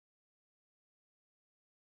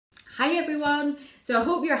Hi everyone! So I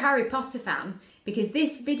hope you're a Harry Potter fan because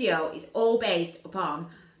this video is all based upon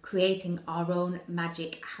creating our own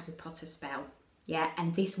magic Harry Potter spell. Yeah,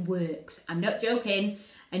 and this works. I'm not joking,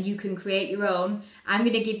 and you can create your own. I'm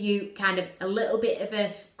going to give you kind of a little bit of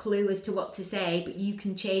a clue as to what to say, but you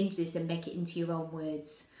can change this and make it into your own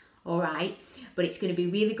words. All right? But it's going to be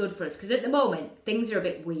really good for us because at the moment, things are a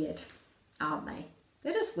bit weird, aren't they?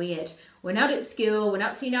 They're just weird. We're not at school, we're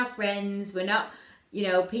not seeing our friends, we're not... You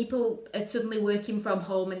know, people are suddenly working from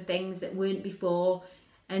home and things that weren't before.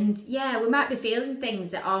 And yeah, we might be feeling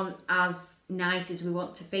things that aren't as nice as we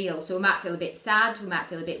want to feel. So we might feel a bit sad, we might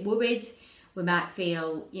feel a bit worried, we might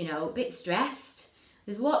feel, you know, a bit stressed.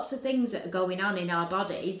 There's lots of things that are going on in our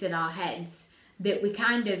bodies and our heads that we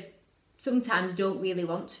kind of sometimes don't really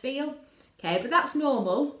want to feel. Okay, but that's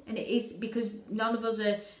normal, and it is because none of us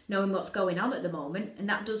are knowing what's going on at the moment, and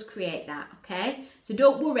that does create that, okay? So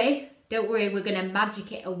don't worry. Don't worry, we're going to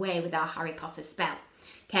magic it away with our Harry Potter spell.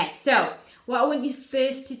 Okay, so what I want you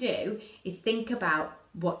first to do is think about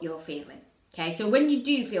what you're feeling. Okay, so when you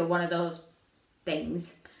do feel one of those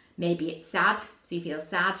things, maybe it's sad, so you feel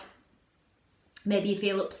sad. Maybe you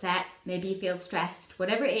feel upset, maybe you feel stressed,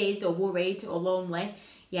 whatever it is, or worried or lonely,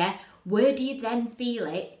 yeah, where do you then feel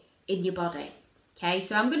it in your body? Okay,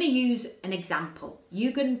 so I'm going to use an example.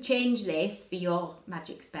 You can change this for your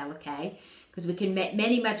magic spell, okay? Because we can make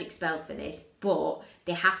many magic spells for this, but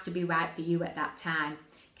they have to be right for you at that time.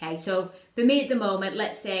 Okay, so for me at the moment,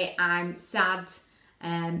 let's say I'm sad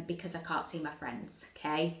because I can't see my friends,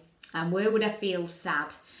 okay? And where would I feel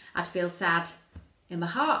sad? I'd feel sad in my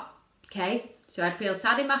heart, okay? So I'd feel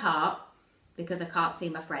sad in my heart because I can't see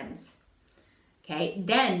my friends. Okay,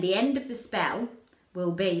 then the end of the spell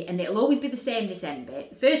will be, and it'll always be the same, this end bit.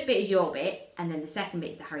 The first bit is your bit, and then the second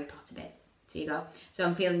bit is the Harry Potter bit. So you go, so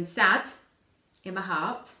I'm feeling sad in my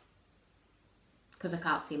heart because I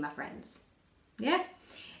can't see my friends. Yeah?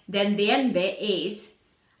 Then the end bit is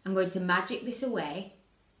I'm going to magic this away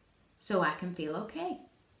so I can feel okay.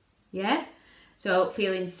 Yeah? So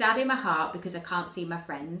feeling sad in my heart because I can't see my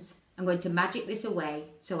friends, I'm going to magic this away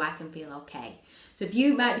so I can feel okay. So if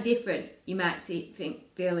you might be different, you might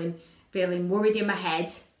feeling worried in my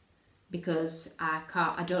head because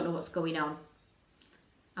I don't know what's going on.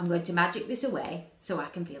 I'm going to magic this away so I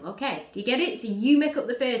can feel okay. Do you get it? So you make up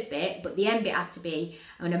the first bit, but the end bit has to be,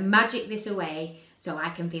 I'm going to magic this away so I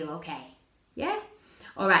can feel okay. Yeah?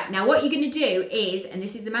 All right, now what you're going to do is, and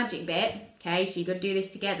this is the magic bit, okay, so you're going to do this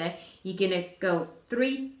together. You're going to go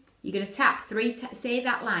you're going to tap say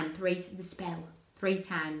that line, the spell, 3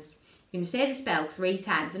 times. You're going to say the spell 3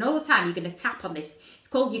 times, and all the time you're going to tap on this. It's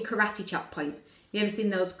called your karate chop point. You ever seen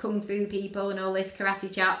those kung fu people and all this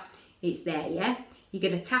karate chop? It's there, yeah? You're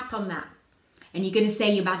going to tap on that and you're going to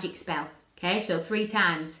say your magic spell. Okay, so 3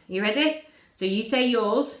 times. You ready? So you say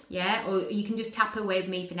yours, yeah? Or you can just tap away with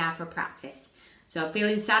me for now for practice. So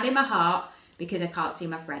feeling sad in my heart because I can't see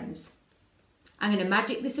my friends. I'm going to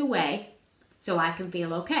magic this away so I can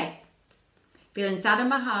feel okay. Feeling sad in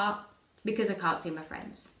my heart because I can't see my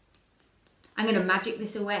friends. I'm going to magic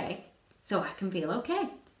this away so I can feel okay.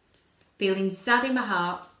 Feeling sad in my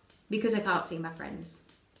heart because I can't see my friends.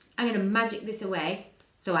 I'm going to magic this away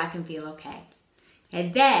so I can feel okay.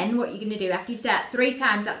 And then what you're going to do after you've said 3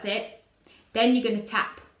 times, that's it. Then you're going to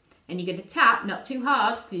tap. And you're going to tap, not too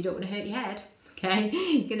hard because you don't want to hurt your head. Okay?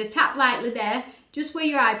 You're going to tap lightly there, just where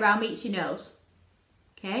your eyebrow meets your nose.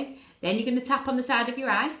 Okay? Then you're going to tap on the side of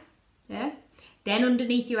your eye. Yeah? Then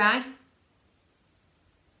underneath your eye.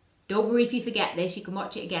 Don't worry if you forget this, you can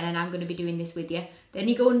watch it again and I'm going to be doing this with you. Then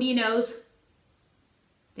you go under your nose.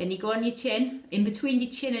 Then you go on your chin, in between your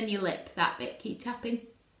chin and your lip, that bit, keep tapping.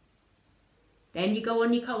 Then you go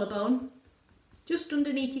on your collarbone, just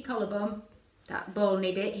underneath your collarbone, that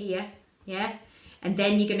bony bit here, yeah? And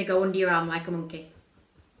then you're going to go under your arm like a monkey.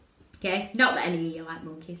 Okay? Not that any of you like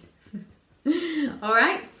monkeys.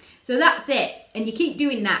 Alright? So that's it, and you keep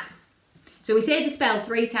doing that. So we say the spell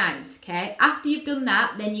 3 times, okay? After you've done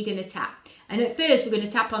that, then you're going to tap. And at first we're going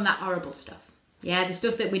to tap on that horrible stuff. Yeah, the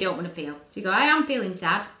stuff that we don't want to feel. So you go, I am feeling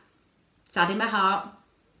sad. Sad in my heart.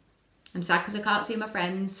 I'm sad because I can't see my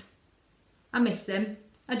friends. I miss them.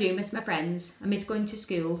 I do miss my friends. I miss going to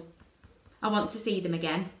school. I want to see them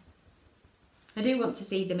again. I do want to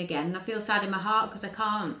see them again. I feel sad in my heart because I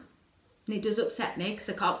can't. And it does upset me because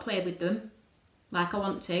I can't play with them like I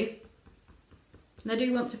want to. And I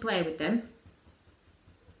do want to play with them.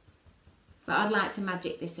 But I'd like to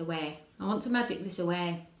magic this away. I want to magic this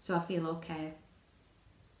away so I feel okay.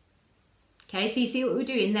 Okay, so you see what we're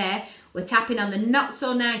doing there? We're tapping on the not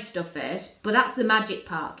so nice stuff first, but that's the magic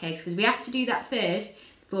part, okay? Because we have to do that first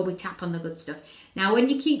before we tap on the good stuff. Now, when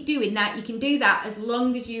you keep doing that, you can do that as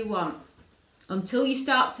long as you want, until you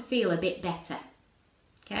start to feel a bit better.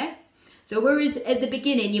 Okay? So whereas at the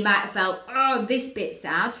beginning you might have felt, oh, this bit's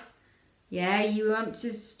sad. Yeah, you want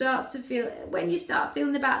to start to feel, when you start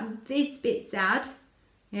feeling about this bit sad,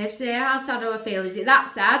 you have to say, how sad do I feel? Is it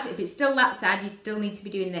that sad? If it's still that sad, you still need to be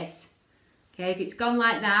doing this. Okay, if it's gone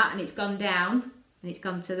like that and it's gone down and it's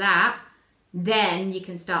gone to that, then you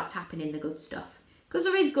can start tapping in the good stuff. Because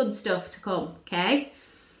there is good stuff to come, okay?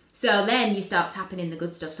 So then you start tapping in the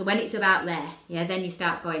good stuff. So when it's about there, yeah, then you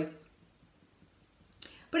start going,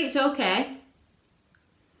 but it's okay.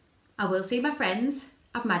 I will see my friends.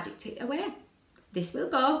 I've magicked it away. This will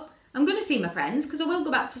go. I'm going to see my friends because I will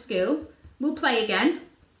go back to school. We'll play again.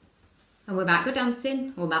 And we might go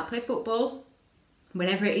dancing. Or we might play football.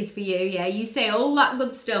 Whatever it is for you. Yeah, you say all that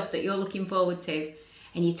good stuff that you're looking forward to.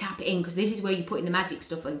 And you tap it in because this is where you put in the magic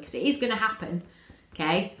stuff in. Because it is going to happen.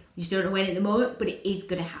 Okay? You just don't know when at the moment. But it is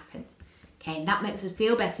going to happen. Okay? And that makes us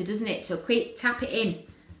feel better, doesn't it? So quick, tap it in.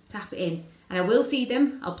 Tap it in. And I will see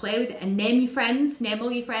them. I'll play with it. And name your friends. Name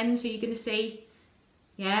all your friends who you're going to see.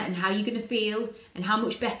 Yeah, and how you're going to feel. And how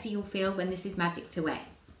much better you'll feel when this is magicked away.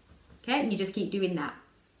 Okay? And you just keep doing that.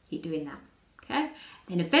 Keep doing that. Okay?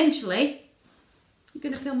 Then eventually, you're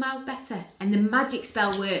going to feel miles better. And the magic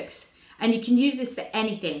spell works. And you can use this for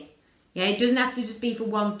anything. Yeah, it doesn't have to just be for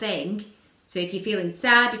one thing. So if you're feeling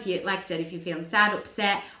sad, if you, like I said, if you're feeling sad,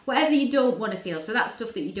 upset, whatever you don't want to feel, so that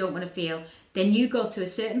stuff that you don't want to feel, then you go to a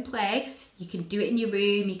certain place. You can do it in your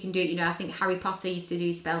room. You can do it, you know, I think Harry Potter used to do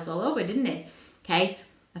his spells all over, didn't he? Okay,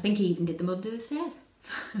 I think he even did them under the stairs.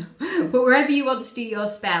 But wherever you want to do your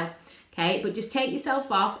spell, okay, but just take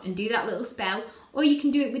yourself off and do that little spell. Or you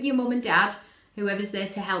can do it with your mum and dad, whoever's there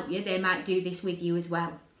to help you. They might do this with you as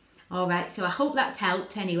well. All right, so I hope that's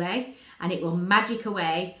helped anyway, and it will magic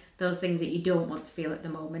away those things that you don't want to feel at the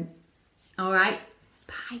moment. All right,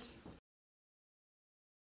 bye.